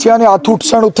नन्हे बच्चियां ने हाथ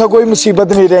उठसन उत्थे कोई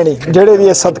मुसीबत नहीं रहनी जेड़े भी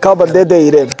ये सदका बंदे दे ही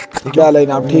रहे क्या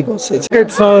लेना आप ठीक हो से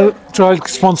ट्रायल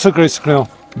स्पॉन्सर कर सकते हो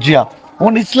जी हाँ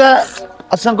हुन इसलिए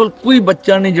असां कोल कोई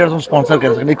बच्चा नहीं जेड़ा स्पॉन्सर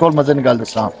कर सकदे एक और मजे की गल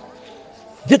दसां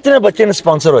जितने बच्चे ने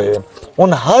स्पॉन्सर होए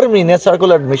हुन हर महीने सारे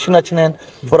कोल एडमिशन अच्छने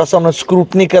फिर असां उन्हें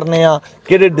स्क्रूटनी करने आ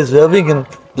केड़े डिजर्विंग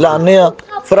लाने आ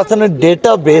फिर असां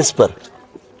डेटाबेस पर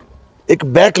एक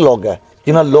बैकलॉग है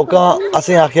जिन्हां लोकां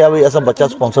असें आखिया भी असां बच्चा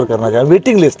स्पॉन्सर करना चाहे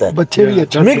वेटिंग लिस्ट है बच्चे भी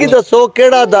अच्छे मिगी दसो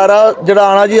केड़ा दारा जेड़ा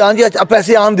आना जी हां जी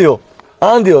पैसे आन दियो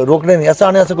रोकने नहीं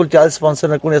असां ने असां कोल 40 स्पॉन्सर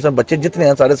ने कोई असां बच्चे जितने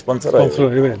हैं सारे स्पॉन्सर है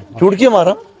छूट के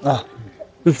मारा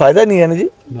कोई फायदा नहीं है ना जी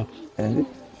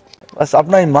बस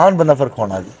अपना ईमान बंदा फर्क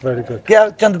होना जी क्या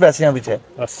चंद पैसे पीछे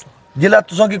जिला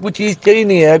तुसा की कोई चीज चाहिए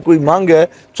नहीं है कोई मांग है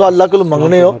तो अल्लाह को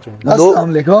मंगने हो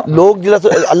लोग जिला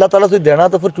अल्लाह ताला से देना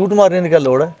तो फिर झूठ मारने की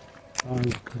लोड़ है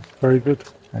वेरी गुड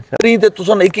ते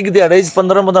तुसा एक एक दिहाड़े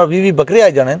 15 20 बकरे आ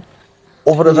जाने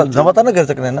वो फिर जमा तो ना कर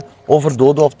सकने ना वो फिर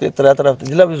 2 हफ्ते 3 हफ्ते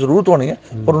जिला भी जरूरत होनी है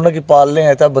पर उन्हें की पालने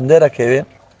ऐसा बंदे रखे हुए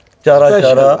चारा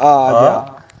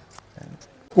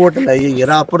कोट लाइए ये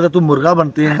रापर तो तू मुर्गा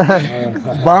बनते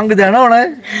हैं बांग देना होना है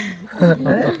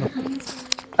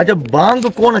अच्छा बांग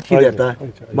कौन अच्छी देता है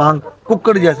बांग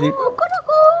कुक्कड़ जैसी ये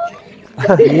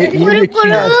अच्छी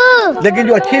है लेकिन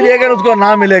जो अच्छी देगा उसको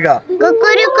नाम मिलेगा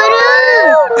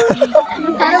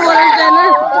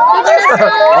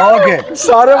ओके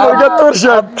सारे मुर्गे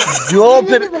तुरशत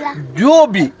जो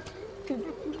भी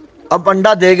अब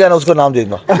अंडा देगा ना उसको नाम दे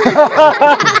दूंगा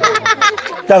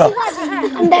चलो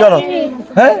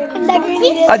है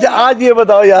अच्छा आज ये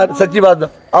बताओ यार सच्ची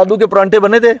बात आलू के परांठे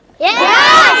बने थे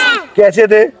कैसे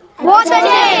थे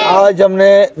आज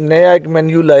हमने नया एक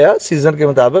मेन्यू लाया सीजन के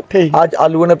मुताबिक आज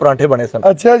आलू ने परांठे बने सन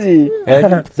अच्छा जी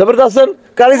जबरदस्त सन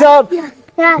कारी साहब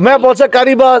मैं बहुत सा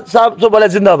कारी साहब तो बोले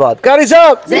जिंदाबाद कारी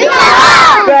साहब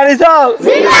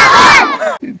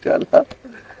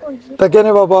तके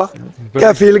ने बाबा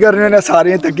क्या फील कर रहे हैं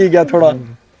सारे तकी क्या थोड़ा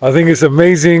I think it's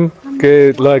amazing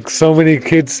that like so many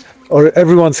kids or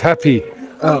everyone's happy.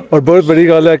 और बहुत बड़ी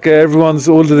गल है कि everyone's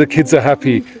all the kids are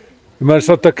happy. हमारे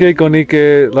साथ तक एक होनी कि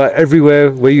like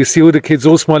everywhere where you see all the kids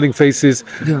all smiling faces.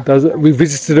 We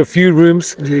visited a few rooms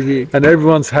and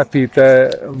everyone's happy.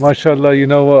 माशाल्लाह you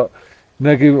know what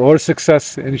ना कि और success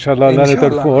इंशाल्लाह अल्लाह ने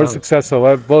तरफ और success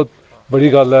हुआ बहुत बड़ी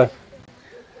गल है.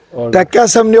 तक क्या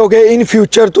समझोगे इन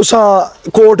फ्यूचर तुसा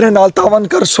कोर्ट ने नाल तावन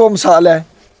कर सो मिसाल है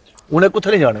उन्हें कुछ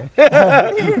नहीं जाने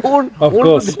of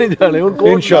course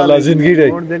इंशाल्लाह जिंदगी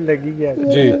लगी गया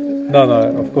जी ना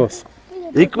of course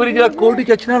एक बार जरा कोर्ट ही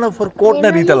चचना ना फिर कोर्ट ने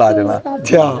रीता ला देना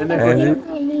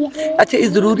अच्छा ये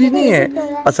जरूरी नहीं है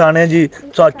आसाने जी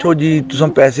साचो जी तुम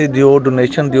पैसे दियो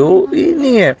डोनेशन दियो ये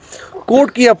नहीं है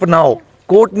कोर्ट की अपनाओ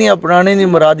कोर्ट नहीं अपनाने नहीं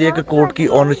मुराद ये कि कोर्ट की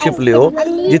ओनरशिप लियो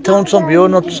जिथे हम सब बियो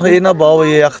ना तुम ये ना बाओ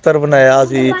ये अख्तर बनाया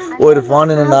सी और इरफान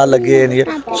ने ना लगे नहीं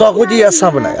साखो जी ऐसा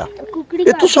बनाया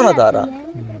ये तो नज़ारा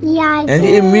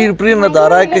ये मीरपुरी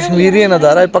नज़ारा है कश्मीरी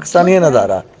नज़ारा है पाकिस्तानी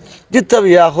नज़ारा जितना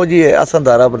भी आखो जी ऐसा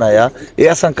दारा बनाया ये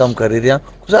ऐसा कम कर रही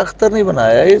कुछ अख्तर नहीं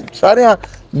बनाया ये सारे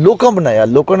लोगों बनाया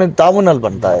लोगों ने तामुन नाल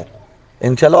बनता है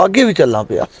इंशाल्लाह आगे भी चलना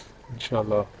पिया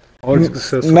इंशाल्लाह और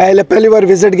मैं पहली बार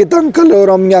विजिट किया अंकल और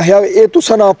अम्मी ये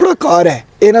तुसा ना अपना कार है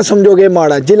ये ना समझोगे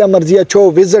माड़ा जिला मर्जी अच्छो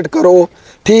विजिट करो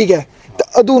ठीक है तो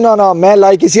अदूना ना मैं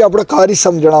लाइक किसी अपना कार ही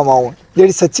समझना माऊं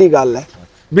जेडी सच्ची गल है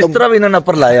बिस्तरा भी इन्होंने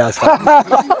पर लाया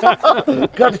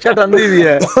कट शट आंदी भी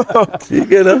है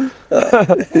ठीक है ना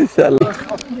इंशाल्लाह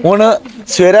हुन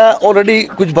सवेरे ऑलरेडी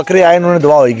कुछ बकरे आए उन्होंने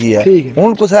दुआ होगी है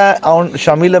हुन कुछ है हुन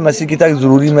शामिल मैसेज किया कि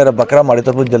जरूरी मेरा बकरा मारे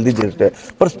तरफ जल्दी दे दे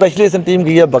पर स्पेशली इस टीम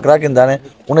गई है बकरा किंदा ने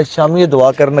उन्हें शामी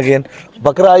दुआ करन अगेन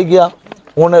बकरा आई गया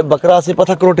हुन बकरा से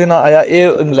पता करोटे ना आया ए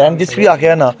इंग्लैंड जिस भी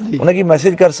आखिया ना उन्हें की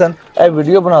मैसेज कर सन ए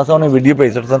वीडियो बना सा उन्हें वीडियो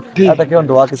भेज सन ताकि हुन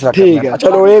दुआ किस तरह ठीक है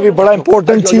चलो ये भी बड़ा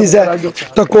इंपॉर्टेंट चीज है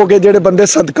तकोगे जेडे बंदे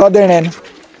सदका देने हैं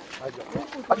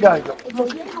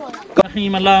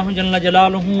रहीम अल्लाह जल्ल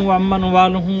जलालुहु व अम्मन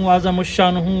वालुहु व अज़म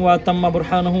शानुहु व तम्म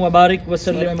बुरहानुहु व बारिक व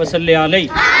सल्लि अलैहि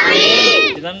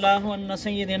आमीन अल्लाहु अन्न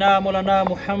सय्यिदना मौलाना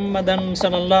मुहम्मदन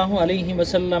सल्लल्लाहु अलैहि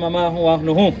वसल्लम मा हुवा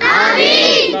अहलुहु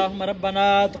आमीन अल्लाहुम्मा रब्बना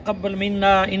तक़ब्बल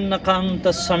मिन्ना इन्नका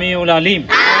अंतस समीउल अलीम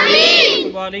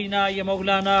आमीन व अलैना या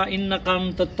मौलाना इन्नका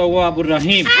अंतत तव्वाबुर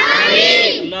रहीम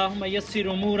आमीन अल्लाहुम्मा यस्सिर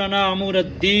उमूरना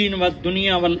उमूरद्दीन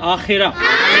वद्दुनिया वल आखिरह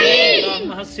आमीन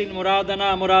अल्लाहुम्मा हस्सिल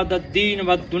मुरादना मुरादद्दीन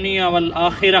वद्दुनिया वल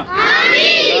आखिरह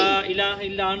आमीन ला इलाहा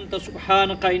इल्ला अंत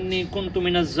सुब्हानका इन्नी कुन्तु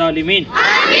मिनज़ ज़ालिमीन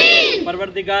आमीन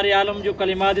परवरदिगार आलम जो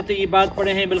कलिमात तय्यबात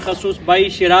पढ़े हैं बिलखसूस भाई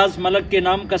शिराज मलक के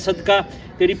नाम का सदका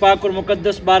तेरी पाक और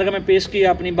मुकद्दस बारगाह में पेश किया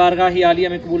अपनी बारगाह ही आलिया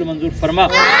में कबूल मंजूर फरमा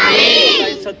आमीन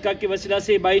इस सदका की वसीला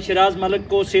से भाई शिराज मलक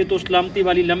को सेहत और सलामती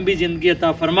वाली लंबी जिंदगी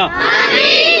अता फरमा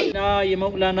आमीन या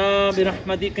मौलाना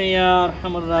बिरहमतिक या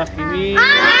अरहमर राहिमीन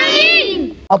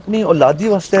आमीन अपनी औलादी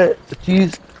वास्ते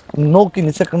चीज नो की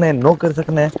नहीं सकने नो कर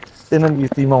सकने तेन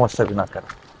यतीमा वास्ते भी ना कर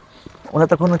उन्हें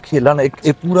तक उन्हें खेला ना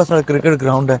एक पूरा सारा क्रिकेट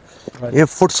ग्राउंड है ये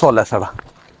फुटसॉल है सारा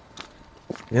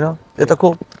यू नो ये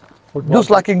तको just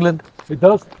like England It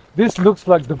does. This looks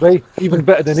like Dubai, even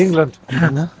better than England.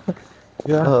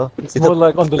 Yeah, it's more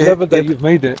like on the level that you've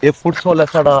made it. ये फुटसॉल है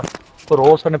सारा पर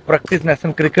रोज ने प्रैक्टिस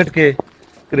नेशनल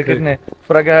क्रिकेट ने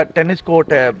फिर अगर टेनिस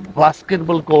कोर्ट है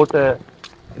बास्केटबॉल कोर्ट है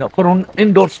यू नो फिर उन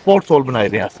इंडोर स्पोर्ट्स हॉल बनाए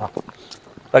रहे हैं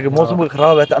ताकि मौसम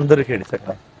खराब है तो अंदर ही खेल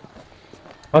सकते हैं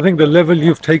I think the level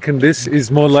you've taken this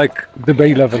is more like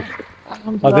Dubai level.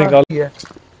 I think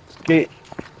कि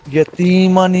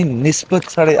यतीमानी निस्बत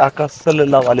साढ़े आका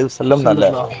सल्लल्लाहु अलैहि वसल्लम नाल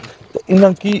है तो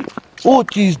इन्हां की वो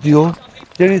चीज दियो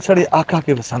जेडी साढ़े आका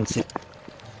के पसंद से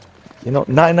यू नो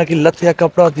ना इन्हां की लत्या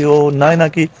कपड़ा दियो ना इन्हां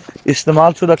की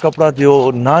इस्तेमाल शुदा कपड़ा दियो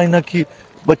ना इन्हां की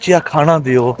बच्चिया खाना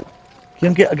दियो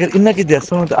क्योंकि अगर इन्हां की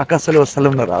जैसा तो आका सल्लल्लाहु अलैहि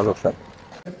वसल्लम नाराज होता है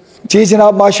जी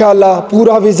जनाब माशाअल्लाह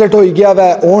पूरा विजिट हो गया वै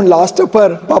हुन लास्ट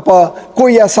पर पापा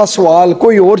कोई ऐसा सवाल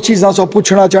कोई और चीज़ां सो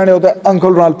पूछना चाहने हो तो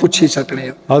अंकल नाल पूछी सकने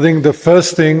हो I think the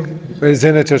first thing is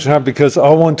in it because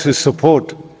I want to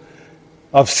support.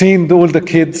 I've seen all the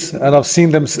kids and I've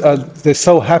seen them, they're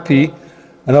so happy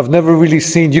and I've never really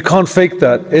seen, you can't fake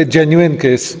that, a genuine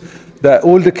case that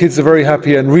all the kids are very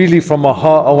happy and really from my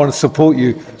heart I want to support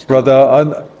you brother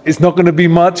and it's not going to be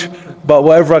much but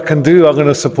whatever I can do I'm going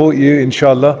to support you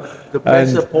inshallah. The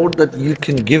best support that you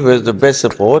can give us, the best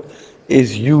support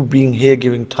is you being here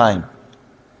giving time.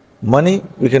 Money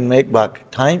we can make back,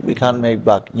 time we can't make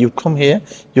back. You've come here,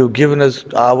 you've given us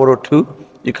an hour or two,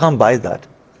 you can't buy that.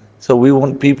 So we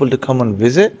want people to come and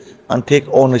visit and take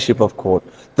ownership of court.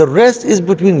 The rest is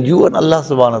between you and Allah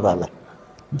subhanahu wa ta'ala.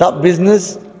 That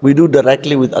business we do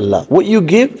directly with Allah. What you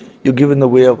give in the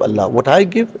way of Allah. What I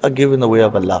give in the way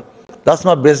of Allah. That's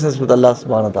my business with Allah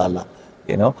subhanahu wa ta'ala.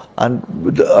 You know, and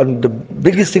the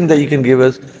biggest thing that you can give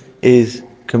us is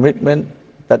commitment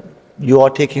that you are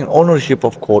taking ownership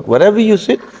of court. Wherever you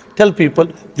sit, tell people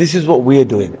this is what we are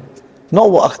doing.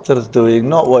 Not what Akhtar is doing,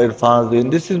 not what Irfan is doing.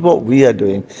 This is what we are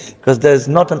doing. Because there's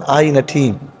not an I in a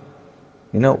team.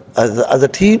 You know, as a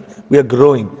team, we are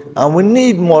growing. And we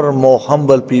need more and more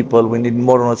humble people. We need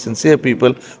more and more sincere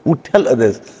people who tell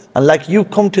others. And like you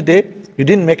come today, you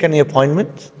didn't make any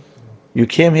appointments. You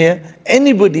came here.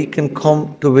 Anybody can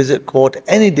come to visit court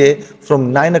any day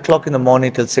from 9 o'clock in the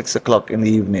morning till 6 o'clock in the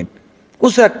evening.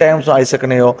 उस time से आ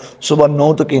सकने हो सुबह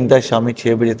 9 तक इंदा शामी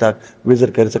 6 बजे तक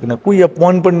visit कर सकने कोई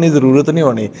अपॉइंटमेंट की जरूरत नहीं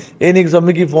होनी ये नहीं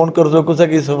समय की फोन कर दो कुछ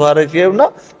की सिफारिश है ना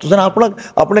तुम अपना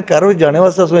अपने घर में जाने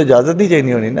वास्ते उसमें इजाजत नहीं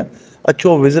चाहिए होनी ना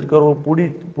अच्छा विजिट करो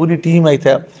पूरी टीम आई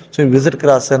था सो विजिट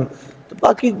करा सन तो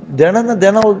बाकी देना ना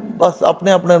देना बस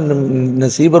अपने अपने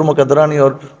नसीब और मुकदरा नहीं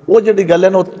और वो जी गल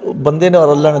है ना बंदे ने और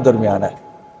अल्लाह ने दरमियान है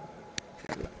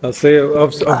I'll say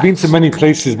I've been to many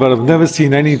places, but I've never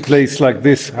seen any place like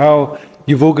this. How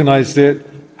you've organised it,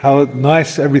 how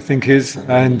nice everything is,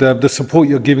 and the support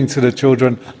you're giving to the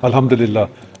children. Alhamdulillah,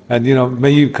 and you know, may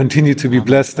you continue to be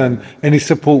blessed. And any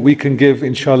support we can give,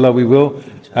 inshallah, we will.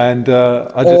 And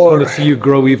I just want to see you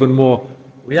grow even more.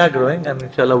 We are growing, and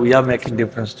inshallah, we are making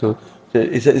difference too.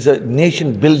 it's a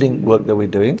nation building work that we're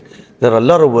doing. There are a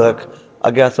lot of work.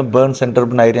 अगे अस burn centre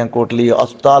बना रहे हैं, कोटली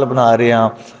अस्पताल बना रहे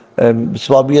हैं,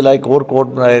 Swabi like और court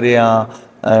बना रहे हैं,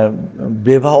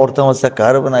 बेवा औरतों वास्ते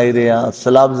घर बना रहे हैं,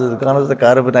 सलाब दुकान वास्ते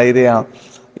घर बना रहे हैं।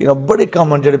 बड़े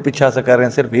कम हैं जो पिछा से कर रहे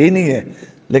हैं, सिर्फ ये नहीं है,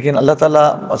 लेकिन अल्लाह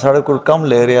ताला साढ़े को कम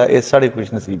ले रहा है, ये साड़ी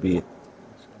खुश नसीबी है।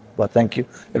 बहुत थैंक यू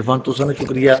इरफान, तुझे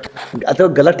शुक्रिया। अच्छा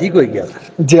गला ठीक हो गया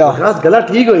जी, गला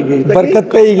ठीक हो गई, बरकत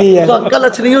पे ही गई है। कल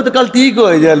अच्छी नहीं हो तो कल ठीक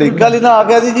हो जाए। कल इन्हें आ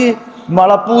गया जी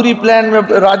माड़ा पूरी प्लान में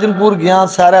राजनपुर गया,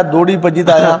 सारा दौड़ी भजी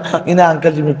आया, इन्हें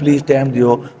अंकल जी मैं प्लीज टाइम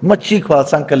दियो, मच्छी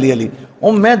खवासा कली वाली।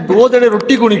 और मैं 2 दिन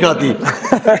रोटी को नहीं खाती।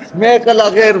 मैं कल आ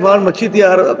गया इरफान मच्छी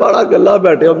तैयार, बड़ा गला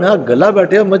बैठे, मैं गला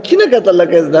बैठे मच्छी ने कहता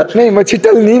लगा नहीं मच्छी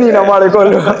टलनी नहीं ना हमारे को।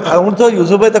 हूँ तो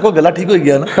यूसुफ भाई तक गला ठीक हो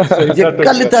गया ना, जे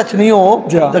कल इतना अच्छा नहीं हो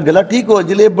तो गला ठीक हो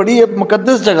जिले, बड़ी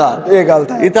मुकद्दस जगह ये गल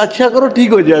इतना अच्छा करो,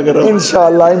 ठीक हो जाया करो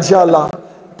इंशाल्लाह इंशाल्लाह।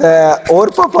 और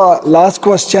पापा लास्ट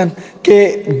क्वेश्चन के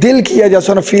दिल किया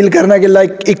जैसा ना फील करना कि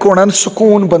लाइक एक होना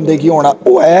सुकून बंदे की होना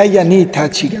वो है या नहीं था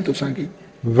अच्छी क्या तुसा की?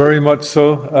 Very much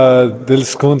so. Dil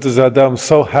sukoon to zyada. I'm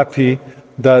so happy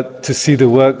that to see the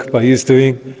work that he's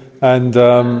doing, and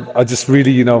I just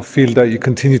really, feel that you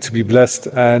continue to be blessed.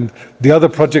 And the other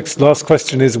projects. Last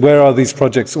question is, where are these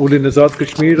projects? All in Azad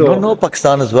Kashmir? Or? No,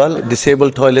 Pakistan as well.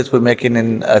 Disabled toilets we're making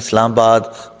in Islamabad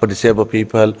for disabled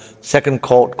people. Second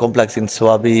court complex in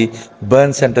Swabi,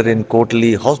 burn center in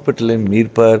Kotli, hospital in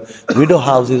Mirpur, widow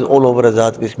houses all over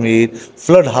Azad Kashmir,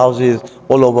 flood houses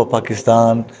all over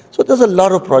Pakistan. So there's a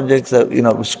lot of projects,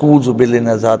 schools we build in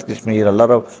Azad Kashmir, a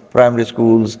lot of primary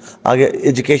schools. आगे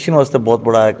education was the बहुत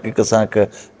बड़ा एक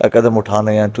कदम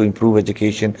उठाने हैं to improve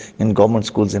education in government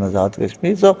schools in Azad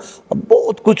Kashmir. So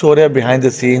बहुत कुछ हो रहा है behind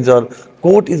the scenes, और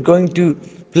court is going to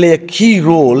play a key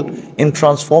role in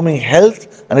transforming health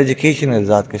and education in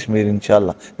Azad Kashmir,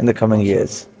 inshallah, in the coming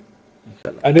years.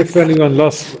 And if anyone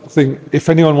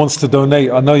wants to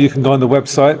donate, I know you can go on the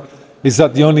website. Is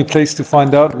that the only place to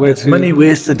find out where to? Many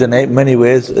ways to donate, many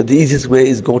ways. The easiest way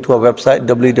is go to our website,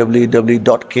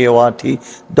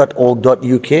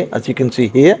 www.kort.org.uk, as you can see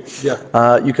here. Yeah.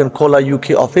 You can call our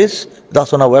UK office,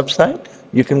 that's on our website.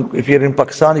 You can, if you're in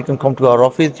Pakistan, you can come to our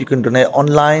office, you can donate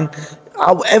online.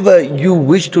 However you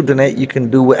wish to donate, you can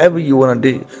do whatever you want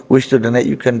to do, wish to donate,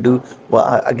 you can do.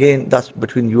 Well, again, that's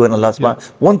between you and Allah. Yeah.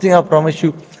 One thing I promise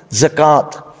you,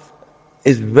 zakat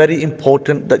is very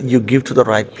important that you give to the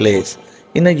right place.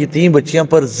 इन यतीम बच्चियों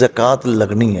पर ज़कात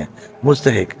लगनी है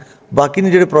मुस्तहिक। बाकी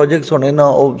ने जो projects होने ना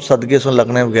वो सदके से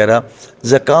लगने वगैरह,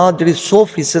 ज़कात जी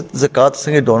 100% ज़कात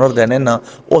से डोनर देने ना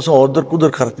उस उधर कुधर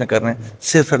खर्च नहीं करने,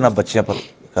 सिर्फ ना बच्चियों पर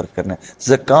खर्च करने।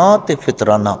 ज़कात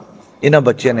फितराना इन्हें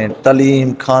बच्चे ने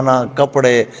तालीम, खाना,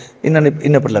 कपड़े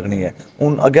इन्हें पर लगनी है।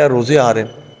 उन अगर रोज़े आ रहे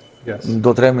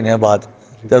 2-3 महीने बाद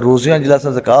तो रोज़ियाँ जिला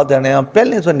से ज़कात देने हैं,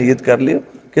 पहले से नीयत कर लियो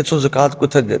कि सो ज़कात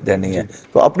कुछ देनी है,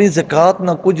 तो अपनी ज़कात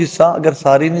ना कुछ हिस्सा, अगर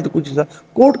सारी नहीं तो कुछ हिस्सा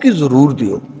कोर्ट की ज़रूर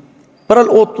दियो, पर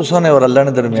वो तुसाने और अल्लाह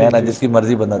ने दरमियान है, जिसकी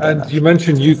मर्जी बंदा देना। And you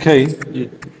mentioned UK.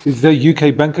 Is there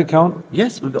UK bank account?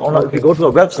 Yes, if you go to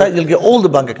our website, you'll get all the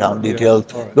bank account details.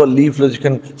 You got leaflets, you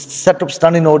can set up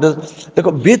standing orders.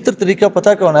 देखो बेहतर तरीका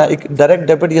पता क्या होना है, एक direct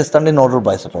debit या standing order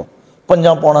by सको,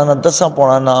 5 पौना ना 10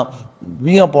 पौना ना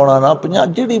 20 पौना ना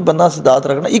 50 जी बंदा सिद्धांत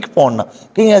रखना 1 पौंड ना।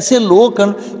 कई ऐसे लोग हैं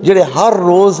जेडे हर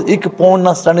रोज़ 1 पौंड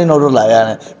ना स्टैंडिंग ऑर्डर लाया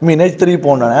है, महीने 3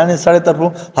 पौंड आया ने, साढ़े तरफों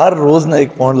हर रोज़ ना 1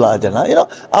 पौंड ला जाना।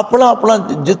 अपना अपना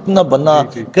जितना बंदा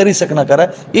करी सकना करे,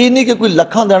 ये नहीं कि कोई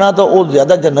लखा देना तो वो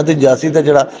ज़्यादा जन्नत जासी, तो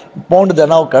जरा पौंड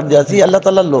देना वो कट जासी। अल्लाह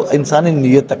ताला इंसानी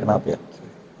नीयत तकना पे।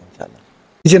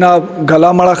 जनाब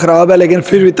गला माड़ा ख़राब है, लेकिन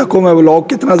फिर भी तको मैं व्लॉग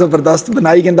कितना ज़बरदस्त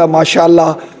बनाई गंदा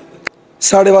माशाअल्लाह।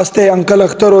 साढ़े वास्ते अंकल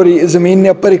अख्तर और ज़मीन ने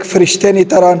अपर एक फरिश्ते नहीं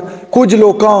तरह। कुछ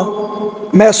लोग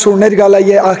मैं सुनने की गल आई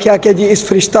है आख्या कि जी इस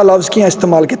फरिश्ता लफ्ज़ किया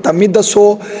इस्तेमाल किया, मी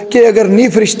दसो कि अगर नहीं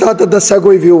फरिश्ता तो दसा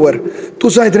कोई व्यूअर,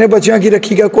 तुसा इतने बच्चों की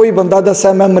रखी गया कोई बंदा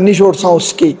दसा मैं मनी छोड़ सा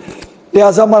उसकी।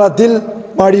 लिहाजा हमारा दिल,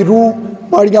 हमारी रूह,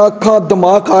 हमारिया अखा,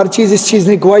 दिमाग, हर चीज़ इस चीज़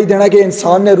ने गवाही देना कि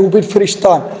इंसान ने रूप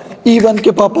फरिश्ता। ईवन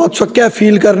के पापा अच्छा क्या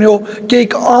फील करने हो कि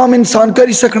एक आम इंसान कर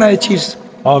ही सकना है चीज़,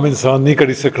 आम इंसान नहीं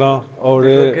कर सकना। और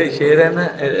शेर है ना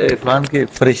इरफान के,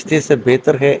 फरिश्ते से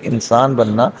बेहतर है इंसान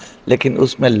बनना, लेकिन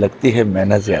उसमें लगती है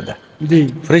मेहनत ज़्यादा। जी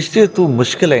फरिश्ते तो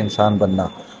मुश्किल है इंसान बनना,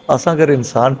 असा अगर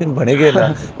इंसान भी बनेगे ना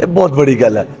ये बहुत बड़ी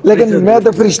गल है। लेकिन मैं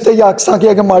तो फरिश्ते ही आखसा कि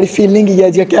अगर हमारी फीलिंग ही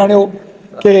है जी कहने हो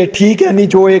कि ठीक है नहीं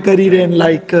जो ये करी रहे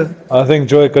लाइक आई थिंक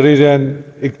जो ये करी रहे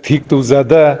एक ठीक तो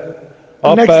ज़्यादा है,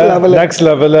 नेक्स्ट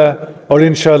लेवल है, और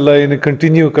इंशाल्लाह इन्हें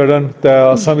कंटिन्यू करन तो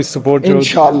असा भी सपोर्ट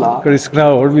इंशाल्लाह कर सकना,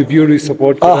 और भी व्यूअर भी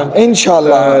सपोर्ट करन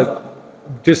इंशाल्लाह।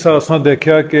 जिस असा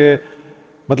देखा कि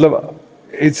मतलब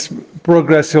इट्स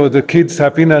प्रोग्रेस और द किड्स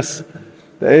हैप्पीनेस,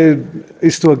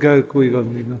 इस तो अग्गे कोई गल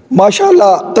नहीं ना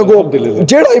माशाअल्लाह तगो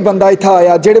जेड़ा ही बंदा इत्थे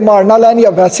आया जेड़े मारना लैन या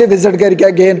वैसे विजिट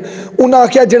करके गए उन्हें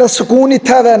आख्या जेड़ा सुकून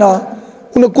इत्थे है ना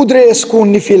उन्हें कुदरे सुकून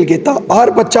नहीं फील किया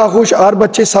हर बच्चा खुश हर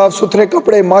बच्चे साफ सुथरे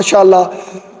कपड़े माशाअल्लाह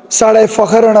साढ़े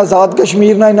फखर और आज़ाद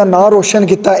कश्मीर ने इन्हें नाम रोशन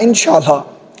किया इंशाअल्लाह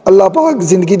अल्लाह पाक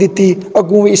जिंदगी दी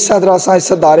अगू भी इस तरह अस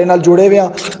इस अदारे नाल जुड़े हुए हैं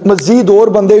मजीद और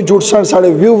बंदे भी जुड़ सन साढ़े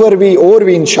व्यूवर भी और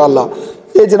भी इंशाअल्लाह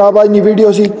ये जनाब अज दी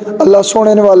वीडियो सी अल्लाह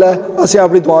सोने वाला है असें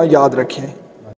अपनी दुआ याद रखें।